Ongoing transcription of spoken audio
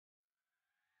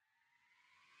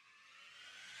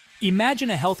Imagine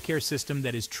a healthcare system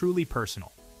that is truly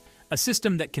personal, a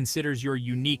system that considers your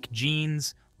unique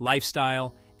genes,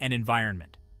 lifestyle, and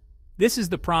environment. This is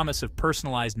the promise of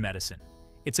personalized medicine.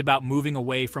 It's about moving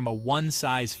away from a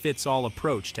one-size-fits-all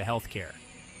approach to healthcare.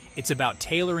 It's about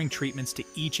tailoring treatments to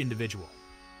each individual.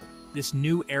 This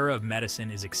new era of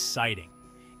medicine is exciting.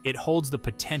 It holds the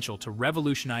potential to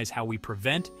revolutionize how we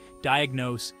prevent,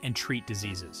 diagnose, and treat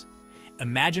diseases.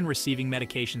 Imagine receiving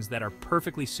medications that are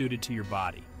perfectly suited to your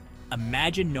body.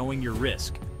 Imagine knowing your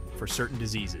risk for certain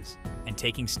diseases and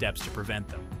taking steps to prevent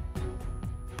them.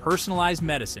 Personalized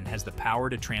medicine has the power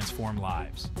to transform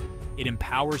lives. It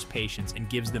empowers patients and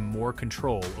gives them more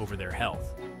control over their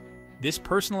health. This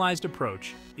personalized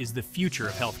approach is the future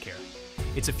of healthcare.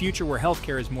 It's a future where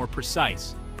healthcare is more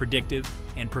precise, predictive,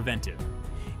 and preventive.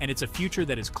 And it's a future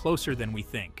that is closer than we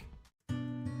think.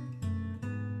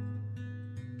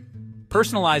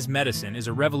 Personalized medicine is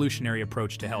a revolutionary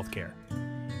approach to healthcare.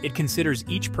 It considers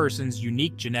each person's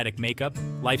unique genetic makeup,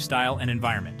 lifestyle, and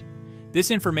environment.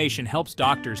 This information helps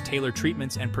doctors tailor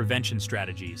treatments and prevention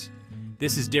strategies.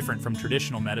 This is different from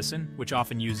traditional medicine, which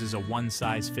often uses a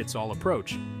one-size-fits-all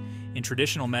approach. In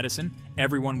traditional medicine,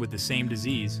 everyone with the same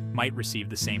disease might receive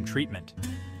the same treatment.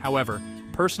 However,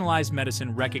 personalized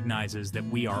medicine recognizes that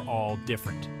we are all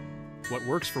different. What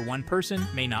works for one person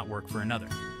may not work for another.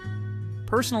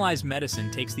 Personalized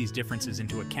medicine takes these differences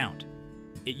into account.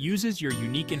 It uses your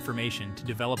unique information to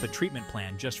develop a treatment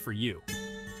plan just for you.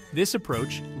 This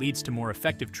approach leads to more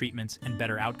effective treatments and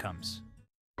better outcomes.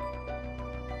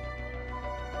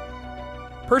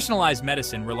 Personalized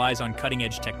medicine relies on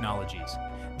cutting-edge technologies.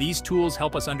 These tools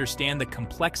help us understand the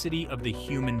complexity of the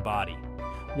human body.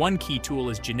 One key tool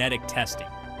is genetic testing.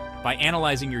 By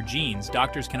analyzing your genes,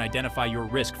 doctors can identify your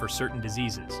risk for certain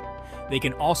diseases. They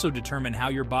can also determine how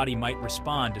your body might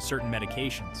respond to certain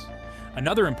medications.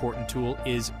 Another important tool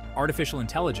is artificial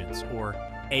intelligence, or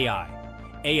AI.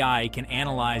 AI can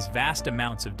analyze vast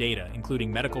amounts of data,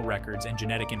 including medical records and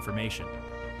genetic information.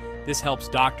 This helps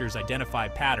doctors identify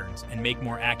patterns and make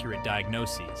more accurate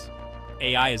diagnoses.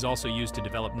 AI is also used to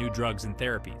develop new drugs and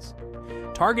therapies.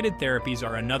 Targeted therapies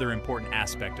are another important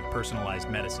aspect of personalized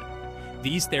medicine.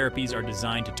 These therapies are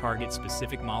designed to target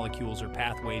specific molecules or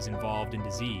pathways involved in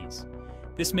disease.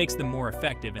 This makes them more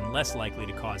effective and less likely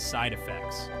to cause side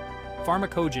effects.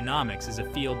 Pharmacogenomics is a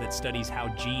field that studies how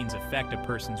genes affect a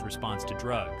person's response to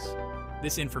drugs.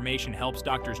 This information helps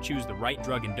doctors choose the right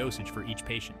drug and dosage for each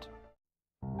patient.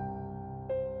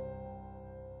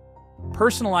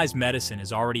 Personalized medicine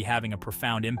is already having a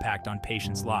profound impact on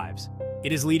patients' lives.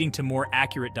 It is leading to more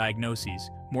accurate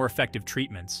diagnoses, more effective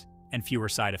treatments, and fewer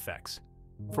side effects.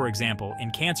 For example,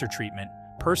 in cancer treatment,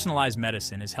 personalized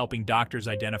medicine is helping doctors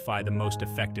identify the most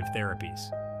effective therapies.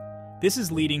 This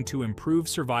is leading to improved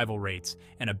survival rates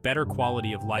and a better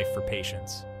quality of life for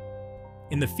patients.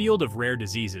 In the field of rare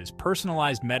diseases,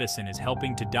 personalized medicine is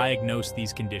helping to diagnose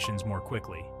these conditions more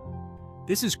quickly.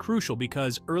 This is crucial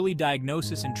because early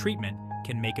diagnosis and treatment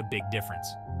can make a big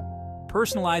difference.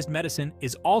 Personalized medicine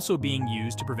is also being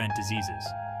used to prevent diseases.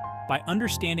 By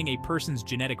understanding a person's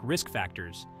genetic risk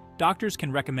factors, doctors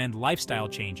can recommend lifestyle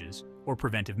changes or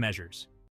preventive measures.